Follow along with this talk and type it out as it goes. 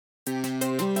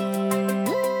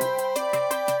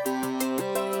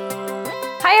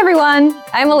Hi everyone,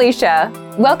 I'm Alicia.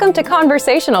 Welcome to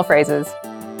Conversational Phrases.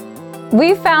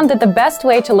 We've found that the best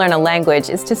way to learn a language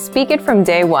is to speak it from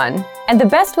day one, and the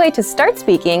best way to start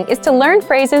speaking is to learn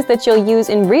phrases that you'll use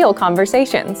in real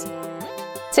conversations.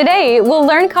 Today, we'll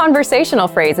learn conversational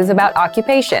phrases about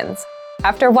occupations.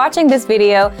 After watching this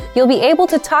video, you'll be able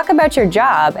to talk about your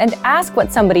job and ask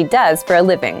what somebody does for a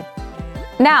living.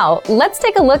 Now, let's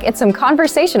take a look at some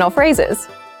conversational phrases.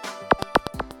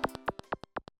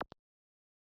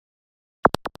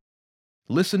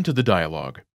 Listen to the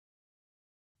dialogue.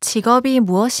 직업이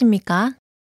무엇입니까?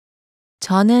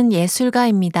 저는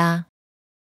예술가입니다.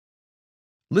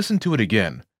 Listen to it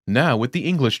again, now with the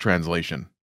English translation.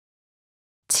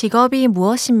 직업이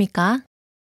무엇입니까?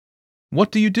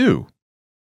 What do you do?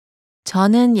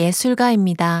 저는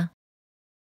예술가입니다.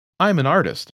 I'm an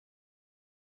artist.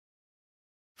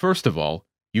 First of all,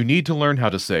 you need to learn how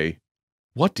to say,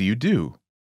 what do you do?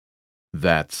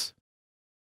 That's.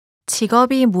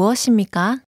 직업이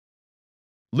무엇입니까?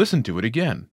 Listen to it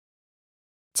again.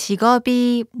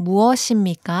 직업이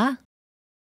무엇입니까?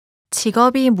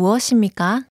 직업이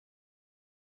무엇입니까?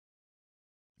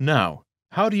 Now,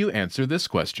 how do you answer this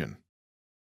question?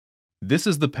 This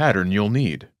is the pattern you'll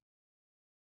need.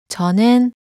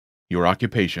 저는 Your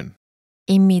occupation.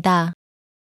 입니다.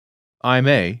 I'm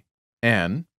a,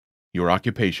 an, your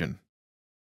occupation.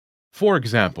 For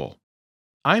example,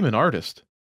 I'm an artist.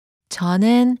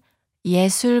 저는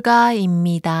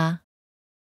예술가입니다.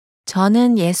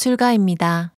 저는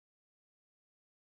예술가입니다.